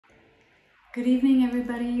Good evening,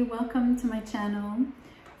 everybody. Welcome to my channel.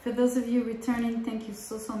 For those of you returning, thank you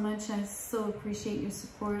so much. I so appreciate your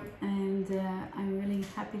support, and I'm really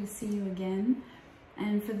happy to see you again.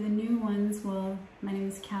 And for the new ones, well, my name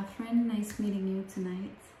is Catherine. Nice meeting you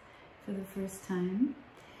tonight for the first time.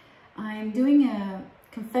 I'm doing a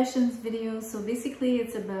confessions video, so basically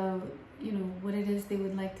it's about, what it is they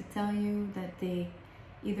would like to tell you that they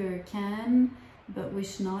either can but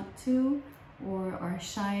wish not to, or are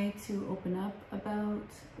shy to open up about,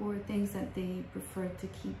 or things that they prefer to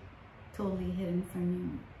keep totally hidden from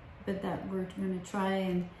you, but that we're going to try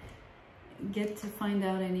and get to find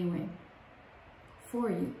out anyway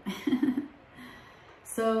for you.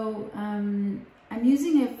 So I'm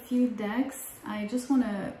using a few decks. I just want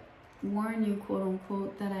to warn you, quote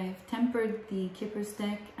unquote, that I've tempered the Kippers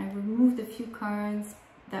deck. I removed a few cards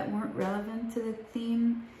that weren't relevant to the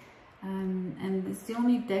theme. And it's the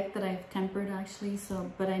only deck that I've tempered, actually,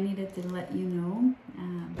 but I needed to let you know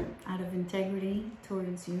out of integrity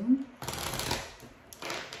towards you.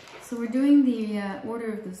 So we're doing the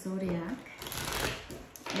order of the zodiac,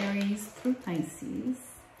 Aries through Pisces.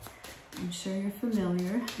 I'm sure you're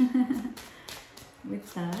familiar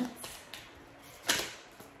with that.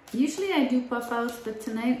 Usually I do puff outs, but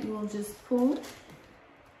tonight we'll just pull.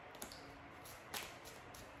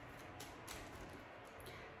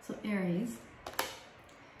 So Aries,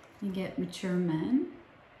 you get mature man.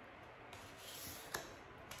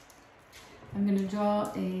 I'm going to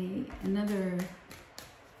draw another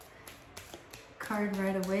card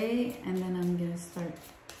right away, and then I'm going to start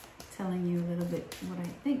telling you a little bit what I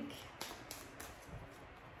think.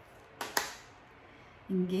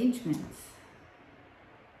 Engagements.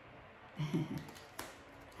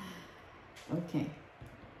 Okay.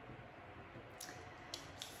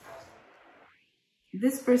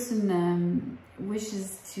 This person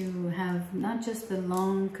wishes to have not just a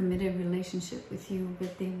long committed relationship with you,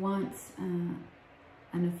 but they want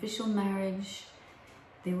an official marriage.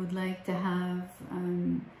 They would like to have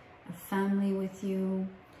a family with you.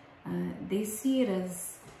 They see it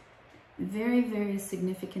as very, very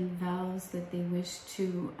significant vows that they wish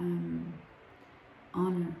to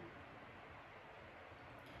honor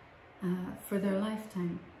for their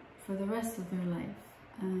lifetime, for the rest of their life,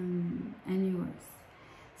 and yours.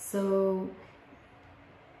 So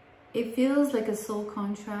it feels like a soul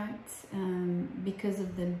contract because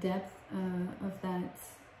of the depth of that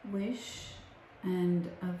wish and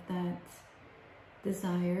of that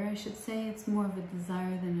desire, I should say. It's more of a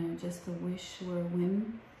desire than just a wish or a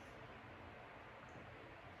whim.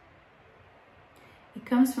 It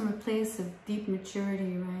comes from a place of deep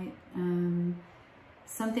maturity, right?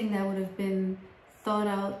 Something that would have been thought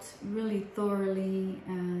out really thoroughly,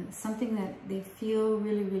 something that they feel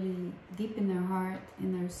really, really deep in their heart,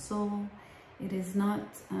 in their soul. It is not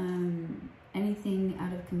anything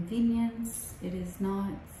out of convenience. It is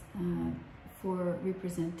not for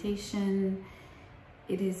representation.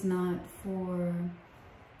 It is not for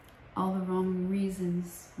all the wrong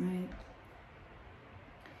reasons, right?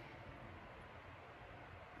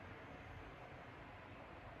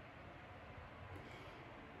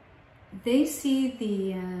 They see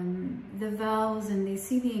the vows and they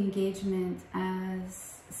see the engagement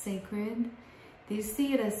as sacred. They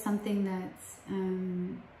see it as something that's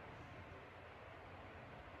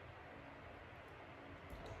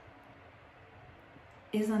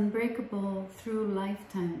is unbreakable through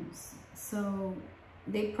lifetimes. So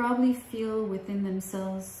they probably feel within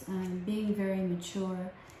themselves, being very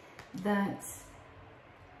mature, that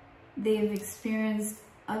they've experienced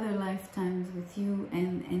other lifetimes with you,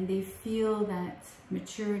 and they feel that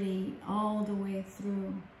maturity all the way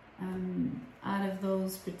through out of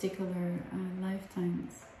those particular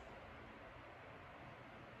lifetimes.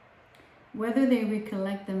 Whether they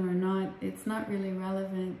recollect them or not, it's not really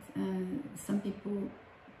relevant. Some people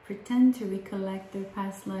pretend to recollect their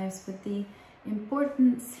past lives, but the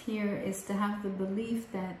importance here is to have the belief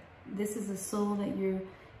that this is a soul that you're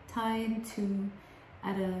tied to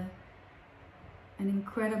at an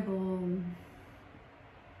incredible,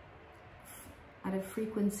 at a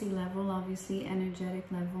frequency level, obviously energetic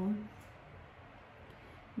level,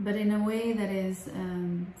 but in a way that is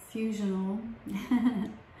fusional.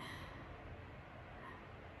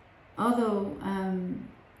 Although,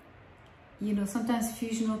 sometimes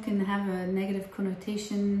fusional can have a negative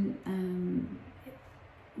connotation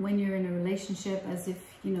when you're in a relationship, as if,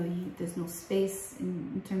 there's no space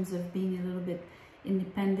in terms of being a little bit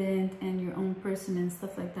independent and your own person and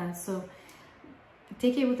stuff like that. So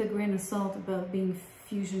take it with a grain of salt about being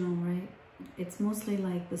fusional, right? It's mostly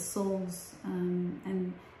like the souls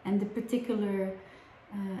and the particular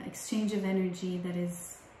exchange of energy that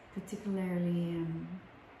is particularly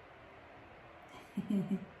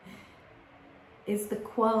it's the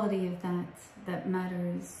quality of that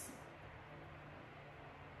matters.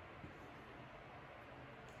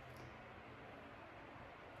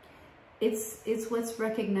 It's what's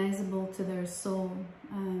recognizable to their soul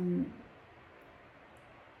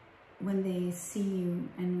when they see you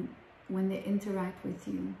and when they interact with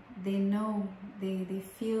you. They know, they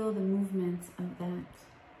feel the movements of that.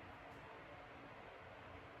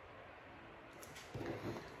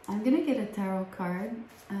 I'm gonna get a tarot card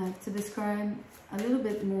to describe a little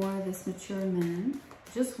bit more this mature man,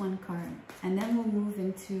 just one card, and then we'll move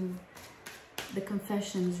into the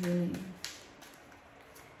confessions really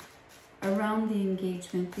around the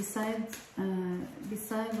engagement. Besides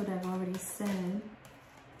what I've already said,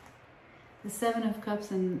 the Seven of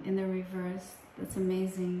Cups in the reverse, that's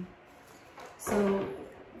amazing. So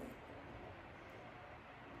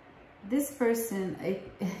this person,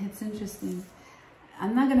 it's interesting.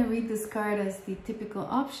 I'm not going to read this card as the typical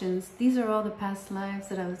options. These are all the past lives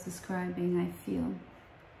that I was describing, I feel.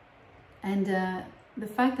 And the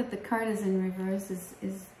fact that the card is in reverse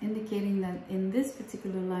is indicating that in this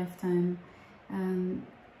particular lifetime,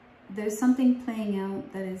 there's something playing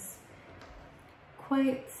out that is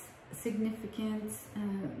quite significant,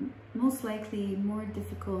 most likely more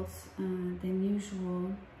difficult than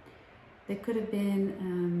usual. There could have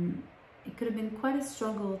been, it could have been quite a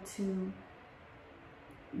struggle to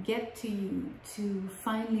get to you, to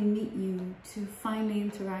finally meet you, to finally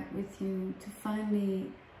interact with you, to finally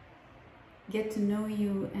get to know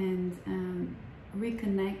you and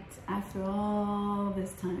reconnect after all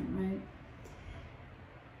this time, right?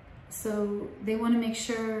 So they want to make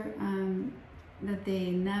sure that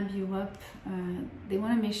they nab you up. They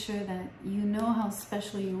want to make sure that you know how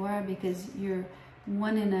special you are, because you're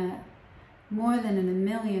more than in a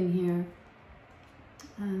million here.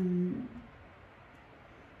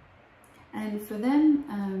 And for them,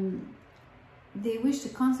 they wish to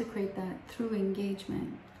consecrate that through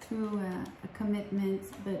engagement, through a commitment,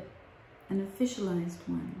 but an officialized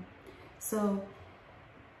one. So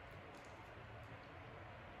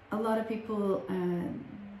a lot of people,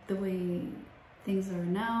 the way things are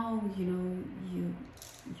now, you know,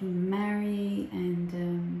 you marry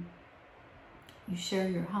and you share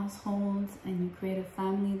your household and you create a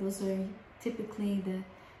family. Those are typically the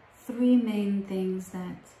three main things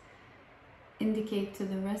that indicate to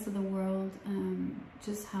the rest of the world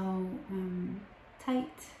just how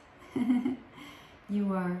tight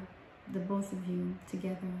you are, the both of you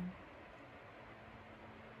together.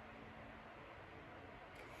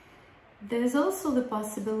 There's also the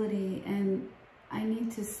possibility, and I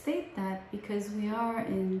need to state that because we are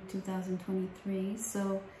in 2023,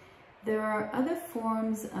 so there are other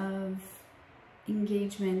forms of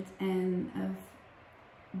engagement and of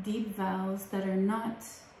deep vows that are not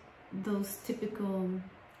those typical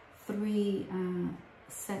three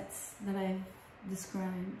sets that I've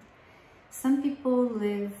described. Some people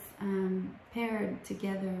live paired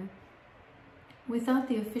together without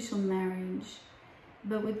the official marriage,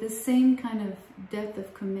 but with the same kind of depth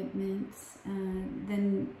of commitment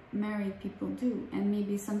than married people do, and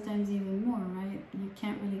maybe sometimes even more, right? You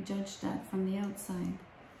can't really judge that from the outside.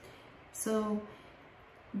 So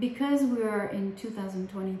because we are in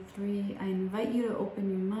 2023, I invite you to open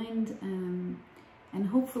your mind, and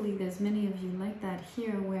hopefully there's many of you like that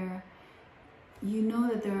here, where you know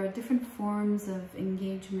that there are different forms of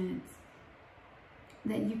engagement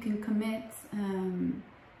that you can commit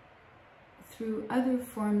through other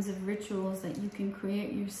forms of rituals that you can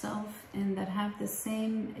create yourself and that have the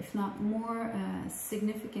same, if not more,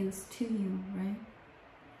 significance to you, right?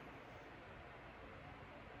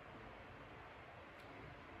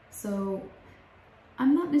 So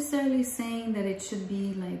I'm not necessarily saying that it should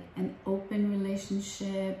be like an open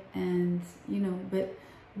relationship and, you know, but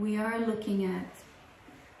we are looking at,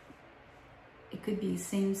 it could be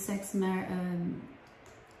same-sex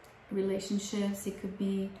relationships, it could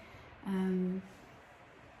be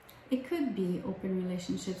open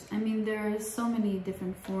relationships. I mean, there are so many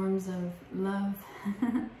different forms of love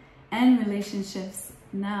and relationships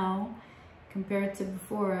now compared to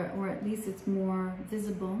before, or at least it's more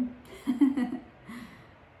visible.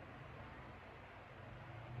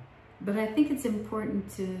 But I think it's important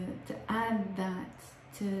to add that,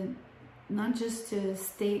 to not just to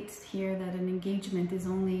state here that an engagement is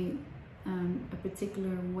only a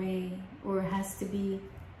particular way, or has to be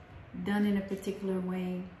done in a particular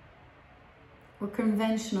way, or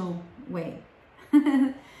conventional way,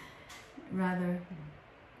 rather.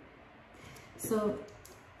 So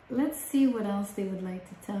let's see what else they would like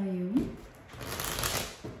to tell you.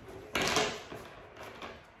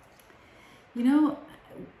 You know,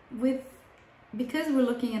 because we're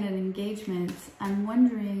looking at an engagement, I'm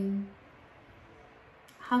wondering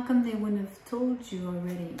how come they wouldn't have told you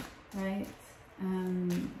already, right?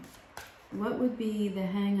 What would be the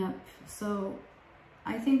hang up? So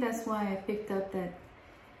I think that's why I picked up that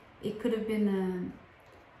it could have been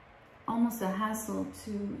almost a hassle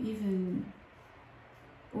to even,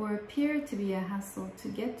 or appear to be a hassle to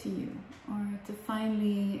get to you, or to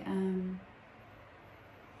finally,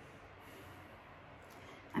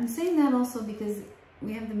 I'm saying that also because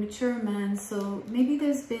we have the mature man, so maybe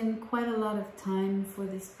there's been quite a lot of time for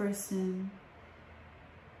this person.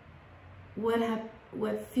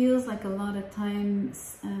 What feels like a lot of time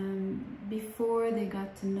before they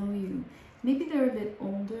got to know you. Maybe they're a bit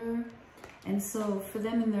older, and so for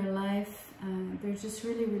them in their life, they're just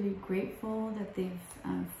really, really grateful that they've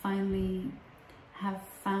finally have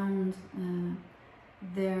found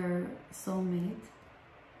their soulmate.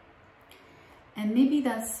 And maybe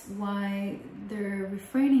that's why they're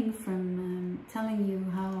refraining from telling you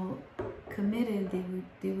how committed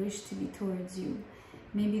they wish to be towards you.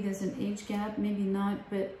 Maybe there's an age gap, maybe not,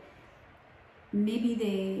 but maybe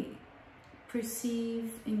they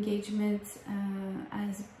perceive engagement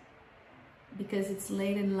as because it's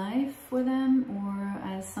late in life for them, or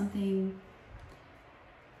as something,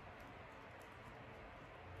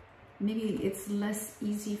 maybe it's less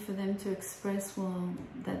easy for them to express, well,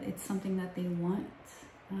 that it's something that they want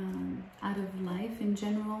out of life in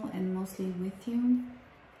general, and mostly with you.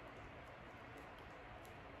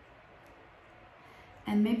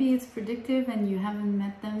 And maybe it's predictive and you haven't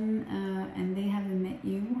met them and they haven't met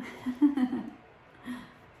you.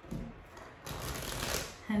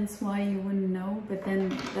 Hence why you wouldn't know. But then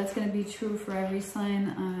that's going to be true for every sign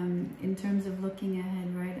in terms of looking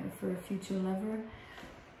ahead, right? For a future lover.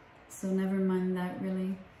 So never mind that,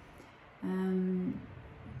 really.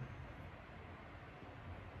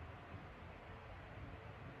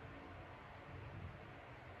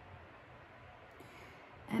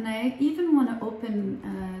 And I even want to open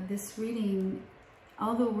this reading,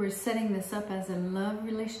 although we're setting this up as a love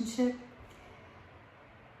relationship.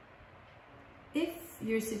 If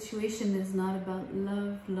your situation is not about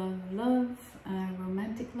love,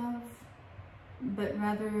 romantic love, but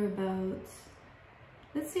rather about,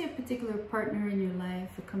 let's say, a particular partner in your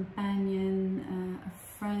life, a companion, a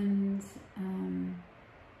friend,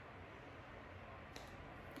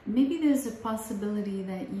 maybe there's a possibility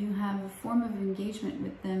that you have a form of engagement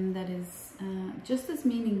with them that is just as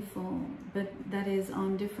meaningful, but that is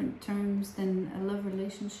on different terms than a love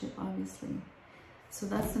relationship, obviously. So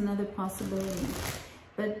that's another possibility.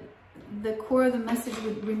 But the core of the message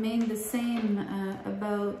would remain the same,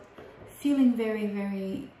 about feeling very,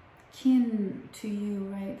 very kin to you,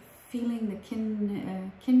 right? Feeling the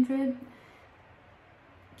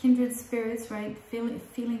kindred spirits, right?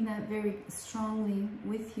 Feeling that very strongly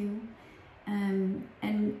with you, and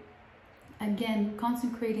again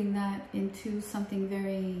consecrating that into something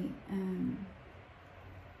very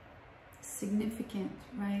significant,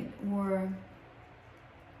 right? Or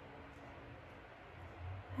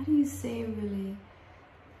how do you say, really?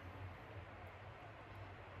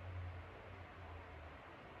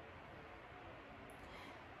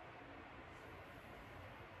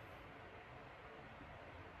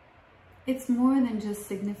 It's more than just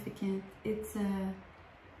significant. It's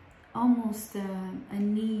almost a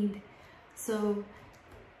need. So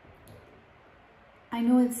I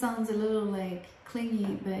know it sounds a little like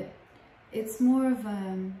clingy, but it's more of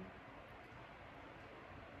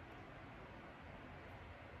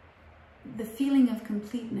the feeling of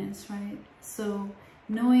completeness, right? So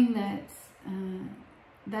knowing that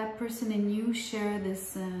that person and you share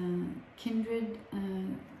this kindred,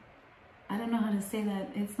 I don't know how to say that.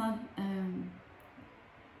 It's not,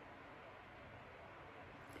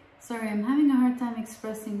 sorry, I'm having a hard time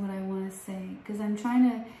expressing what I want to say, because I'm trying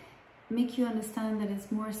to make you understand that it's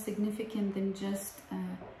more significant than just,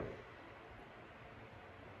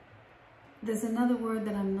 there's another word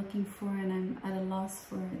that I'm looking for and I'm at a loss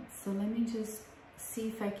for it. So let me just see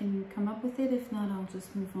if I can come up with it. If not, I'll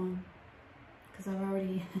just move on, because I've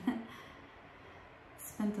already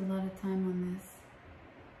spent a lot of time on this.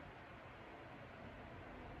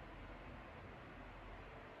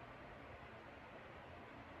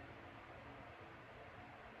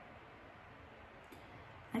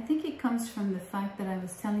 I think it comes from the fact that I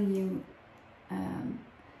was telling you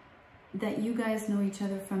that you guys know each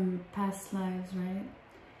other from past lives, right?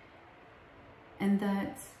 And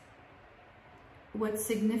that what's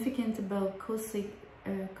significant about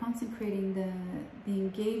consecrating the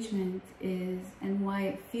engagement is, and why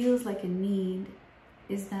it feels like a need,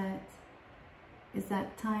 is that is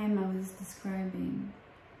that time I was describing,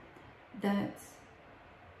 that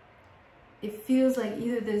it feels like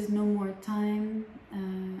either there's no more time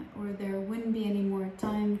or there wouldn't be any more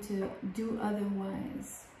time to do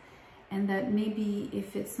otherwise. And that maybe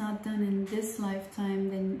if it's not done in this lifetime,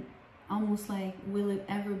 then almost like, will it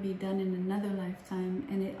ever be done in another lifetime?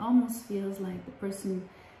 And it almost feels like the person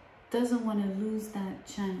doesn't want to lose that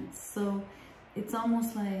chance. So it's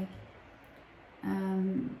almost like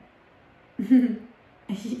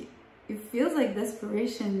it feels like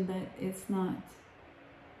desperation, but it's not.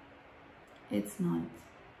 It's not.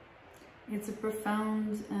 It's a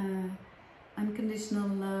profound, unconditional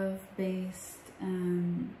love-based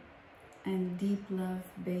and deep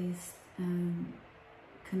love-based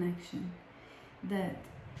connection that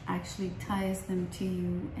actually ties them to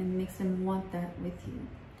you and makes them want that with you.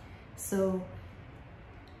 So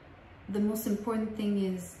the most important thing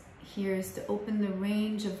is here is to open the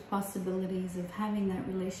range of possibilities of having that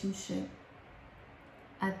relationship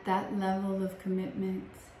at that level of commitment,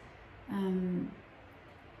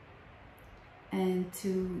 and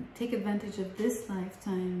to take advantage of this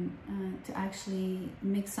lifetime to actually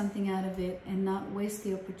make something out of it and not waste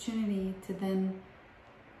the opportunity to then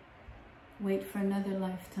wait for another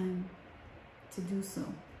lifetime to do so.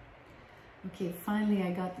 Okay, finally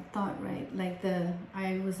I got the thought right, like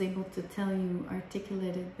I was able to tell you,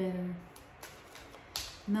 articulate it better.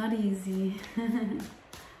 Not easy.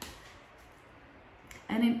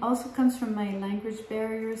 And it also comes from my language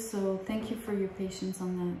barrier, so thank you for your patience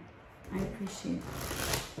on that. I appreciate it.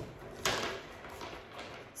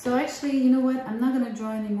 So actually, you know what? I'm not going to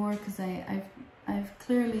draw anymore because I've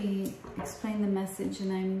clearly explained the message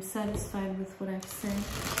and I'm satisfied with what I've said.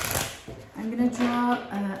 I'm going to draw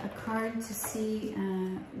a card to see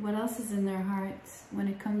what else is in their hearts when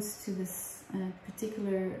it comes to this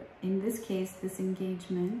particular, in this case, this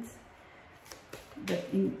engagement, but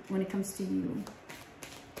when it comes to you.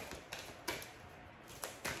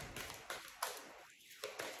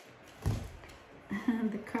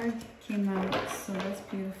 The card came out, so that's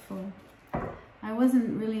beautiful. I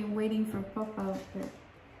wasn't really waiting for pop-out, but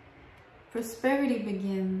prosperity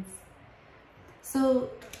begins. So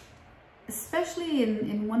especially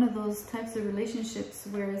in one of those types of relationships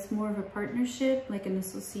where it's more of a partnership, like an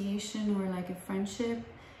association or like a friendship,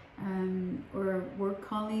 or work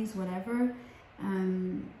colleagues, whatever.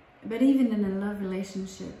 But even in a love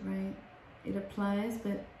relationship, right? It applies,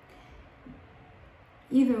 but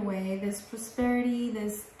either way, there's prosperity,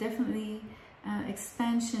 there's definitely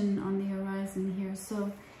expansion on the horizon here.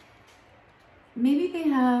 So maybe they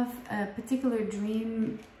have a particular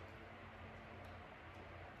dream,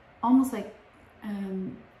 almost like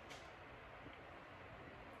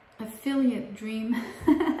affiliate dream.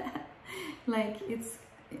 Like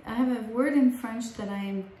I have a word in French that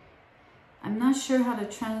I'm not sure how to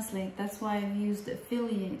translate. That's why I've used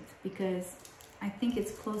affiliate, because I think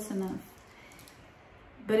it's close enough.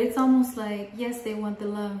 But it's almost like, yes, they want the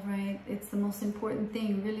love, right? It's the most important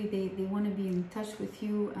thing. Really, they want to be in touch with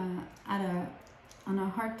you on a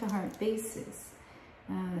heart-to-heart basis,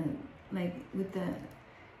 like with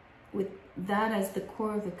that as the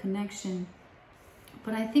core of the connection.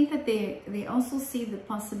 But I think that they also see the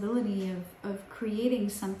possibility of creating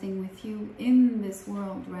something with you in this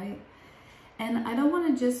world, right? And I don't want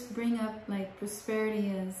to just bring up like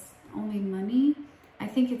prosperity as only money. I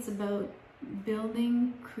think it's about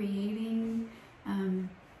building, creating, and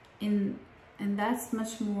that's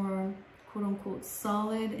much more quote-unquote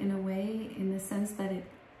solid in a way, in the sense that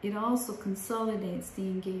it also consolidates the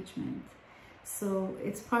engagement. So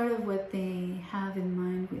it's part of what they have in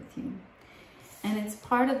mind with you, and it's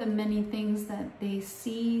part of the many things that they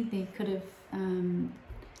see they could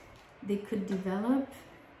develop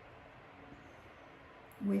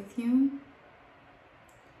with you,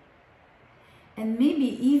 and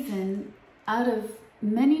maybe even out of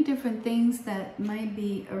many different things that might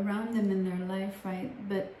be around them in their life, right?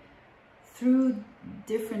 But through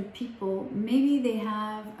different people, maybe they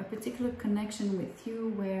have a particular connection with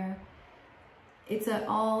you where it's a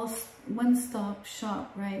all one-stop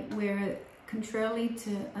shop, right? Where contrarily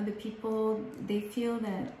to other people, they feel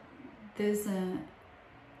that there's a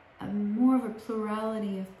more of a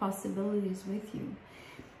plurality of possibilities with you.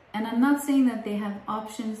 And I'm not saying that they have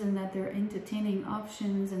options and that they're entertaining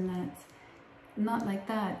options and that, not like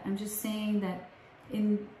that. I'm just saying that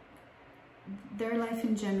in their life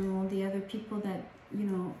in general, the other people that, you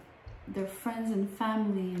know, their friends and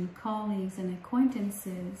family and colleagues and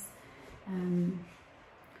acquaintances,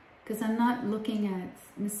 because I'm not looking at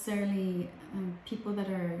necessarily people that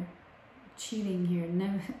are cheating here.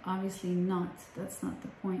 Never, obviously not. That's not the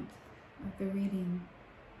point of the reading.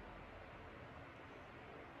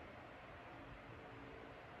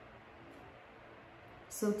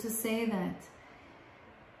 So to say that,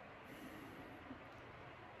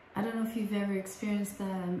 I don't know if you've ever experienced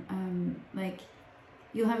that, like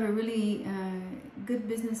you'll have a really good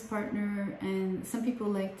business partner, and some people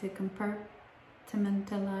like to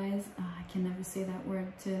compartmentalize, I can never say that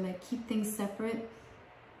word, to like keep things separate.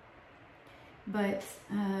 But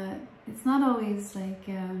it's not always like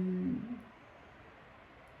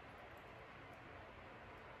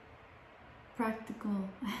practical.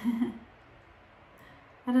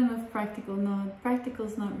 I don't know if practical, no, practical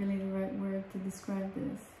is not really the right word to describe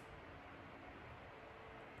this.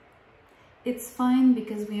 It's fine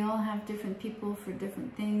because we all have different people for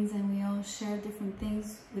different things, and we all share different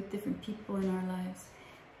things with different people in our lives.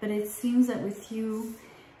 But it seems that with you,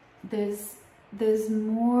 there's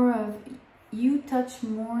more of, you touch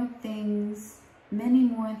more things, many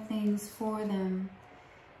more things for them.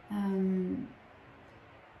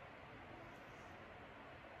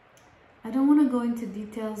 I don't want to go into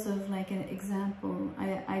details of like an example.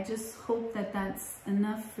 I just hope that that's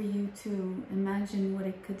enough for you to imagine what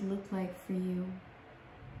it could look like for you.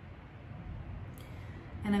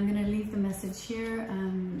 And I'm going to leave the message here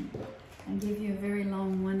and give you a very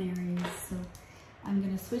long one, Aries. So I'm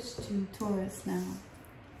going to switch to Taurus now.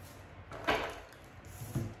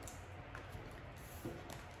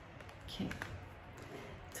 Okay,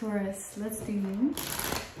 Taurus, let's do you.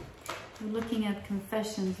 We're looking at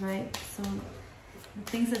confessions, right? So the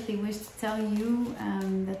things that they wish to tell you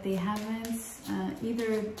that they haven't,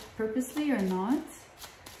 either purposely or not,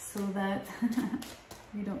 so that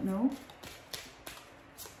we don't know.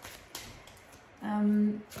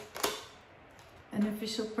 An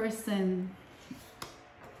official person.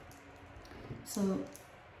 So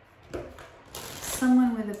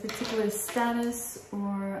someone with a particular status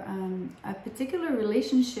or a particular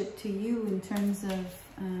relationship to you in terms of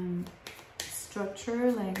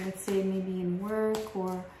structure, like let's say maybe in work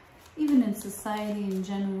or even in society in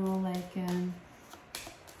general, like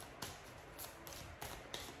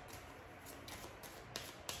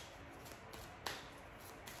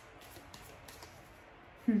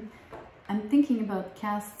I'm thinking about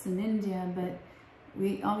castes in India, but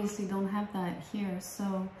we obviously don't have that here,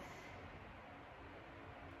 so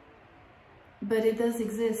but it does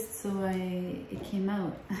exist, so it came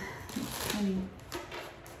out. It's funny.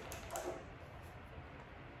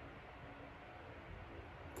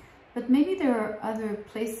 But maybe there are other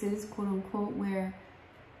places, quote unquote, where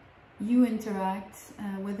you interact,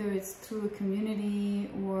 whether it's through a community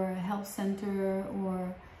or a health center,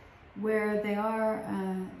 or where there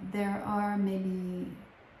are maybe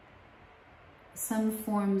some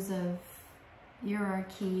forms of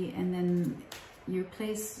hierarchy, and then your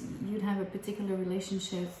place, you'd have a particular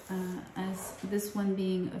relationship as this one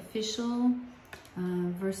being official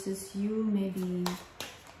versus you maybe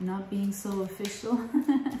not being so official.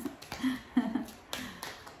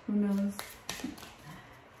 Who knows?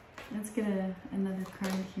 Let's get another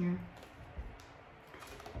card here.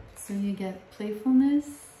 So you get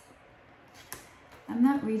playfulness. I'm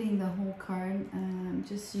not reading the whole card, I'm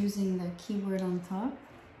just using the keyword on top.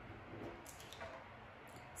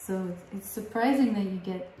 So it's surprising that you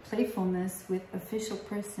get playfulness with official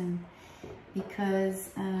person, because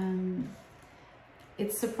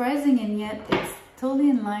it's surprising, and yet it's totally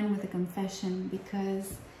in line with the confession,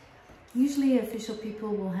 because usually official people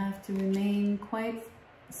will have to remain quite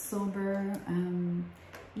sober,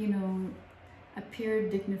 you know, appear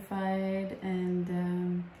dignified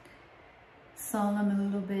and solemn a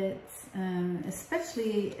little bit,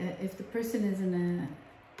 especially if the person is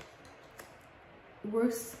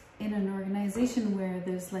works in an organization where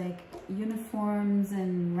there's like uniforms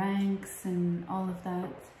and ranks and all of that.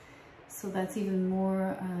 So that's even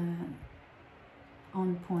more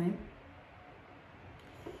on point.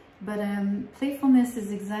 But playfulness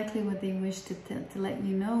is exactly what they wish to let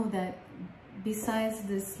you know, that besides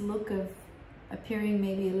this look of appearing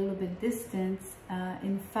maybe a little bit distant,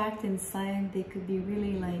 in fact inside they could be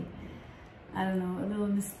really like, I don't know, a little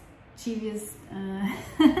mischievous,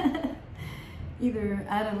 either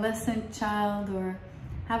adolescent child, or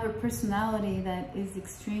have a personality that is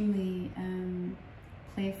extremely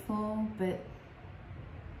playful but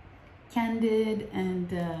candid, and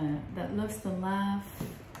that loves to laugh.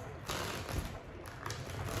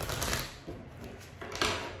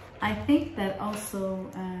 I think that also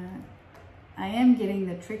I am getting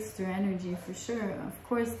the trickster energy for sure. Of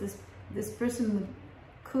course, this person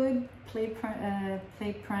could play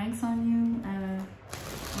pranks on you,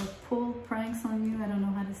 or pull pranks on you. I don't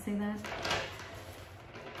know how to say that.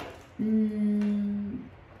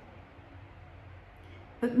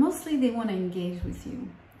 But mostly they want to engage with you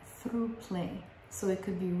through play. So it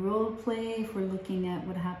could be role play if we're looking at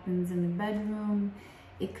what happens in the bedroom.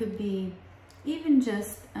 It could be even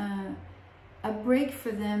just a break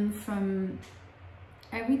for them from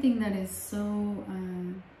everything that is so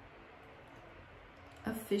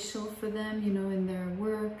official for them, you know, in their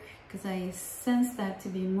work, because I sense that to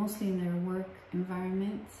be mostly in their work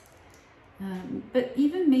environment. But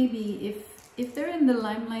even maybe if they're in the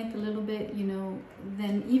limelight a little bit, you know,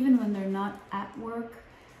 then even when they're not at work,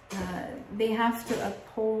 they have to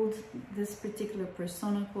uphold this particular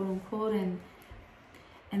persona, quote unquote,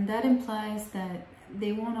 and that implies that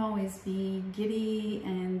they won't always be giddy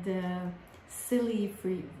and silly for,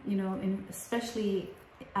 you know, especially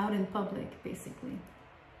out in public, basically.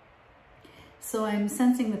 So I'm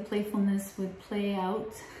sensing the playfulness would play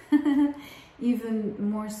out even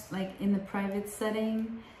more like in the private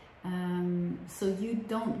setting. So you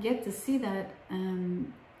don't get to see that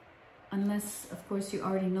unless, of course, you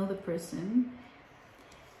already know the person.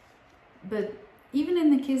 But even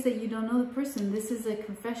in the case that you don't know the person, this is a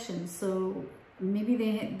confession. So maybe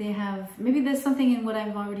they have, maybe there's something in what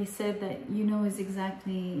I've already said that you know is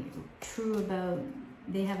exactly true about,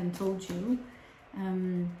 they haven't told you.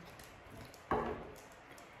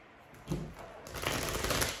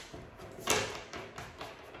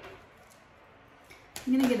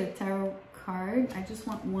 I'm gonna get a tarot card. I just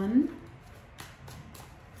want one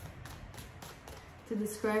to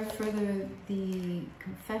describe further the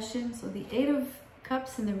confession. So the Eight of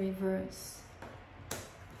Cups in the reverse.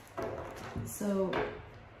 So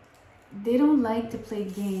they don't like to play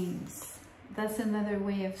games. That's another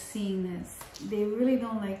way of seeing this. They really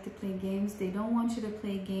don't like to play games. They don't want you to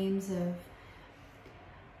play games of,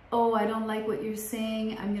 oh, I don't like what you're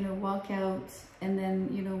saying, I'm gonna walk out, and then,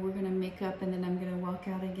 you know, we're gonna make up, and then I'm gonna walk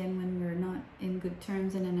out again when we're not in good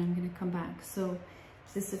terms, and then I'm gonna come back. So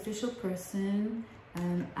this official person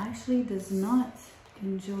actually does not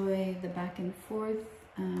enjoy the back and forth.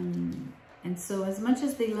 And so as much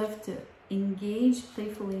as they love to engage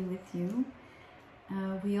playfully with you,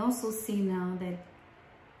 we also see now that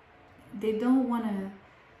they don't want to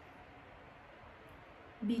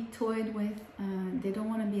be toyed with, they don't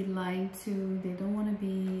want to be lied to, they don't want to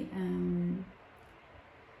be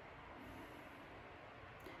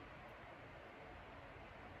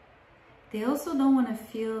they also don't want to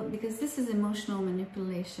feel, because this is emotional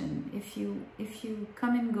manipulation. If you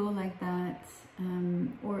come and go like that,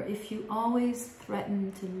 or if you always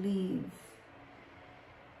threaten to leave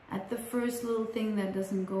at the first little thing that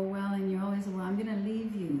doesn't go well, and you're always, well, I'm gonna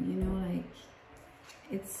leave you, you know,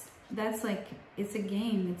 like that's like, it's a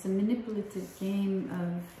game, it's a manipulative game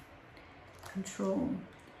of control.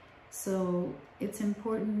 So it's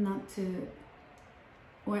important not to,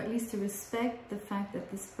 or at least to respect the fact that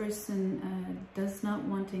this person does not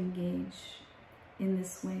want to engage in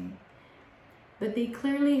this way. But they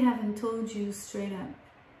clearly haven't told you straight up.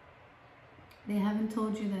 They haven't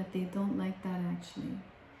told you that they don't like that, actually.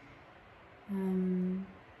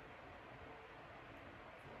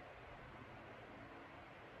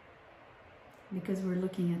 Because we're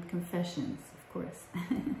looking at confessions, of course.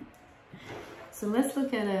 So let's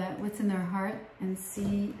look at what's in their heart and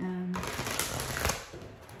see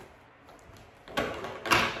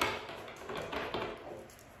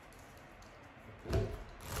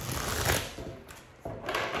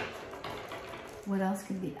what else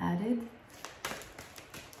could be added.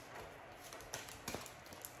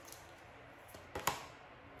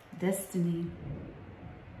 Destiny.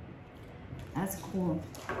 That's cool.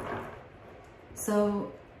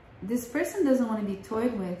 So this person doesn't want to be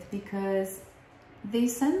toyed with because they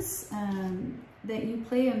sense that you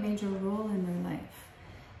play a major role in their life.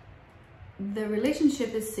 The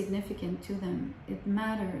relationship is significant to them. It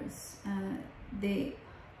matters. They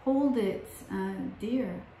hold it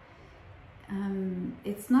dear.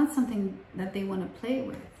 It's not something that they want to play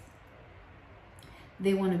with.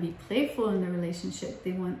 They want to be playful in the relationship.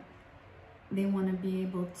 They want to be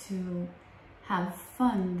able to have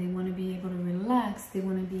fun. They want to be able to relax. They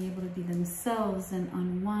want to be able to be themselves and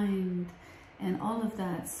unwind and all of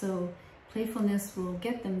that. So playfulness will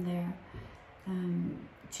get them there,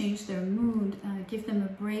 change their mood, give them a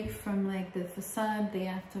break from like the facade they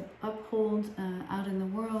have to uphold out in the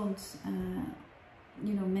world,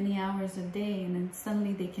 you know, many hours a day, and then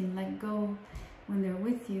suddenly they can let go when they're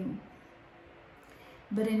with you.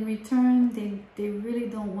 But in return, they really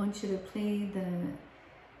don't want you to play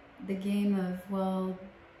the game of, well,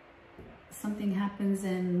 something happens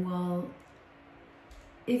and, well,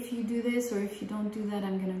 if you do this or if you don't do that,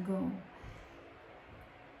 I'm gonna go.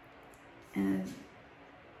 And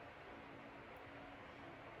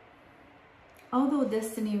although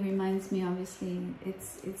destiny reminds me, obviously,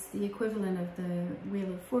 it's the equivalent of the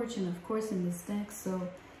Wheel of Fortune, of course, in this deck. So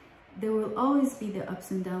there will always be the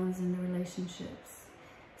ups and downs in the relationships.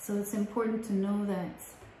 So it's important to know that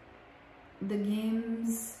the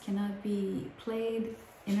games cannot be played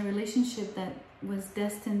in a relationship that was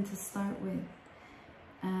destined to start with.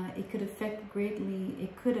 It could affect greatly.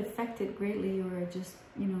 It could affect it greatly, or just,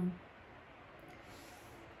 you know,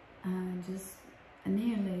 just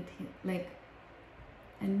annihilate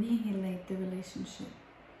the relationship.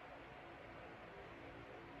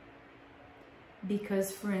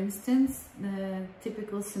 Because, for instance, the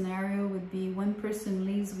typical scenario would be one person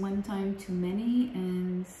leaves one time too many,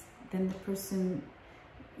 and then the person,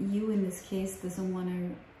 you in this case, doesn't want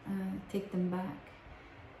to take them back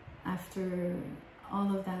after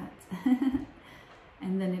all of that.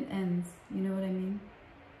 And then it ends. You know what I mean?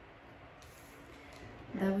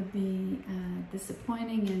 That would be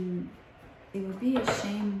disappointing, and it would be a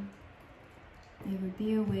shame. It would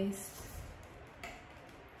be a waste.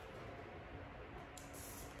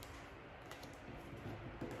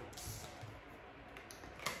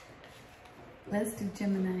 Let's do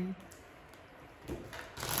Gemini.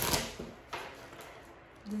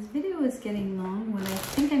 This video is getting long. What I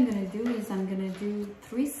think I'm going to do is I'm going to do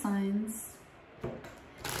 3 signs.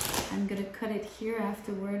 I'm going to cut it here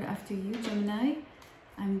afterward, after you, Gemini.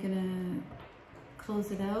 I'm going to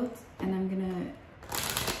close it out, and I'm going to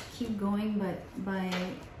keep going, but by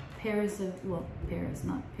pairs of, well, pairs,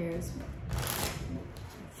 not pairs,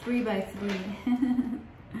 3 by 3.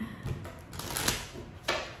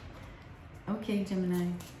 Okay, Gemini,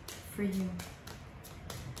 for you.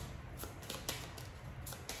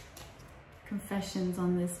 Confessions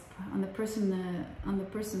on this, on the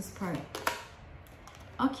person's part.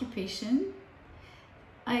 Occupation.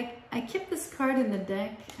 I kept this card in the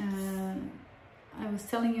deck. I was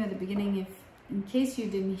telling you at the beginning, if in case you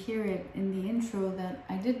didn't hear it in the intro, that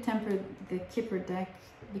I did temper the Kipper deck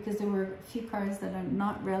because there were a few cards that are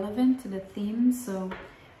not relevant to the theme. So,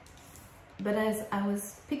 but as I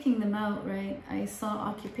was picking them out, right, I saw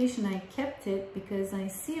occupation. I kept it because I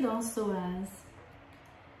see it also as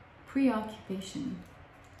preoccupation.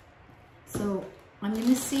 So I'm going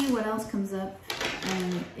to see what else comes up,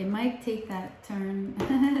 and it might take that turn.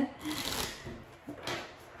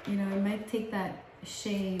 You know, it might take that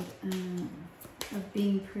shade of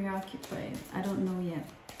being preoccupied. I don't know yet.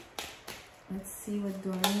 Let's see what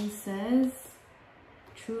Doreen says.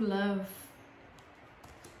 True love.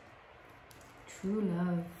 True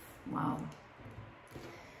love. Wow.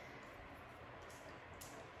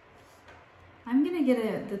 I'm going to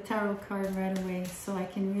get the tarot card right away so I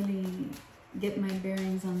can really get my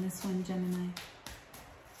bearings on this one, Gemini.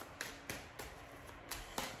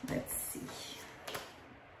 Let's see.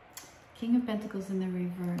 King of Pentacles in the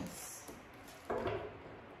reverse.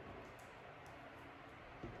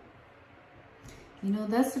 You know,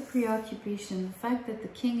 that's the preoccupation. The fact that the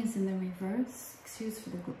King is in the reverse. Excuse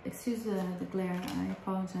the glare. I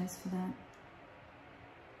apologize for that.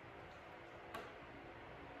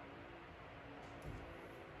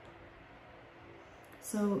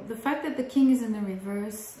 So the fact that the King is in the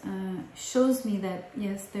reverse shows me that,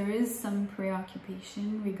 yes, there is some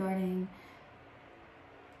preoccupation regarding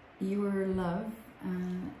your love,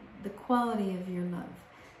 the quality of your love.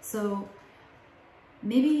 So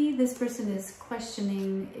maybe this person is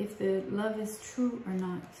questioning if the love is true or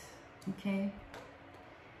not, okay?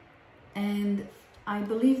 And I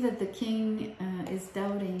believe that the King is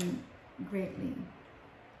doubting greatly.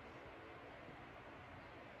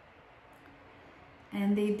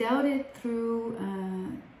 And they doubt it through,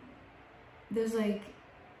 there's like,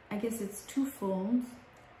 I guess it's twofold.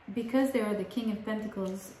 Because they are the King of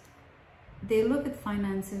Pentacles, they look at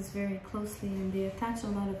finances very closely, and they attach a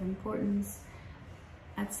lot of importance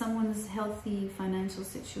at someone's healthy financial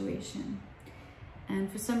situation. And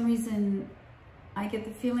for some reason, I get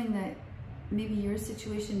the feeling that maybe your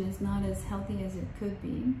situation is not as healthy as it could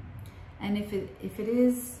be. And if it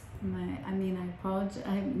is, I apologize.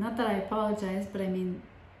 Not that I apologize, but I mean,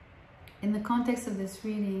 in the context of this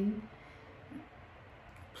reading,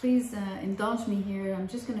 please indulge me here. I'm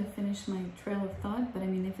just going to finish my trail of thought. But I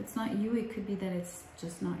mean, if it's not you, it could be that it's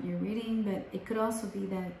just not your reading. But it could also be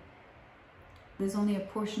that there's only a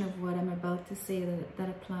portion of what I'm about to say that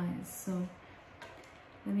applies. So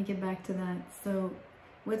let me get back to that. So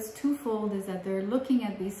what's twofold is that they're looking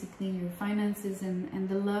at basically your finances and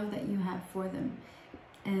the love that you have for them.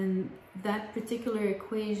 And that particular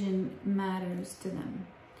equation matters to them.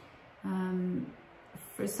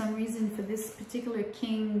 For some reason, for this particular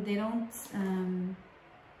King, they don't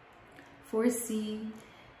foresee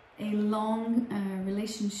a long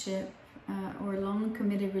relationship or long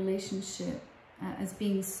committed relationship as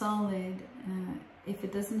being solid if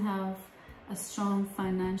it doesn't have a strong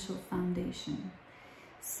financial foundation.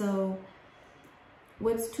 So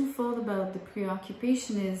what's twofold about the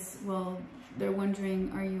preoccupation is, well, they're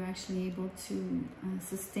wondering, are you actually able to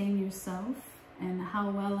sustain yourself, and how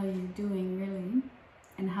well are you doing really,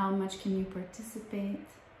 and how much can you participate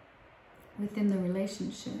within the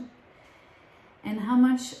relationship, and how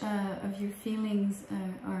much of your feelings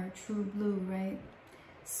are true blue, right?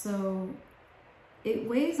 So it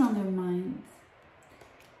weighs on their minds.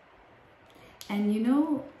 And you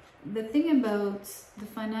know, the thing about the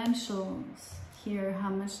financials here, how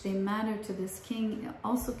much they matter to this king,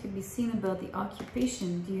 also could be seen about the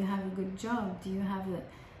occupation. Do you have a good job?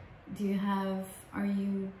 Are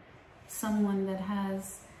you someone that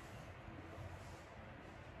has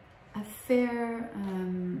a fair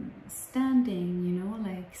standing, you know,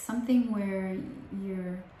 like something where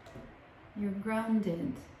you're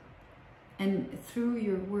grounded, and through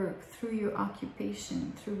your work, through your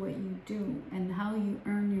occupation, through what you do and how you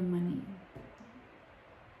earn your money.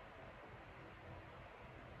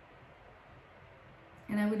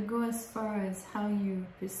 And I would go as far as how you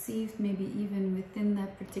perceived, maybe even within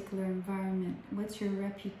that particular environment. What's your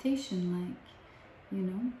reputation like, you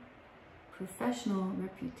know? Professional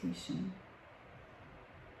reputation.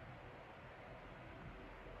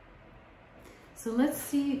 So let's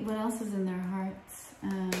see what else is in their hearts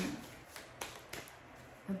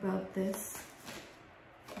about this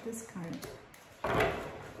card.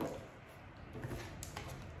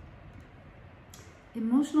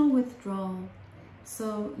 Emotional withdrawal.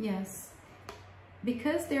 So yes,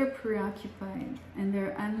 because they're preoccupied and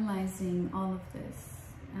they're analyzing all of this,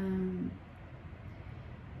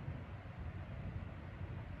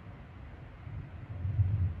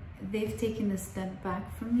 they've taken a step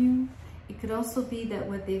back from you. It could also be that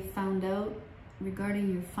what they've found out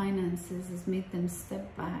regarding your finances has made them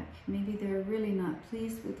step back. Maybe they're really not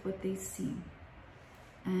pleased with what they see.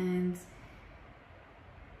 And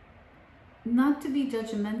not to be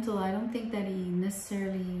judgmental, I don't think that he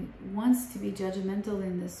necessarily wants to be judgmental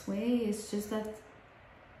in this way. It's just that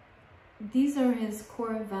these are his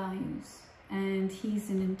core values, and he's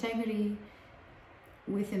in integrity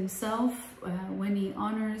with himself when he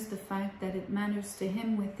honors the fact that it matters to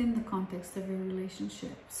him within the context of a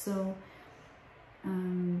relationship. So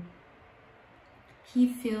he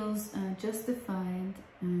feels justified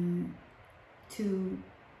to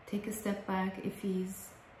take a step back if he's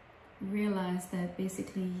realized that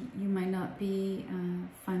basically you might not be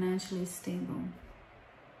financially stable.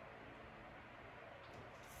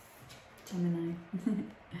 Gemini.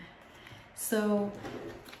 So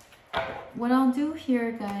what I'll do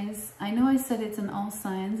here, guys, I know I said it's in all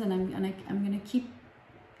signs, and I'm gonna keep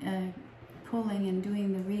pulling and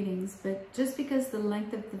doing the readings, but just because the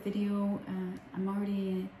length of the video, I'm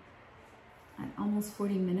already at almost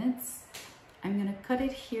 40 minutes, I'm gonna cut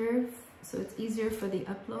it here so it's easier for the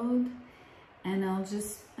upload, and I'll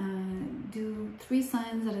just do 3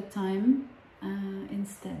 signs at a time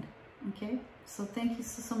instead. Okay, so thank you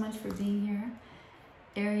so much for being here,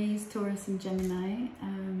 Aries, Taurus, and Gemini.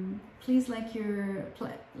 Please like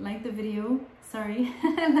the video, sorry,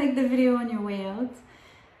 like the video on your way out,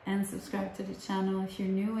 and subscribe to the channel if you're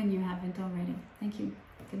new and you haven't already. Thank you.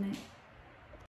 Good night.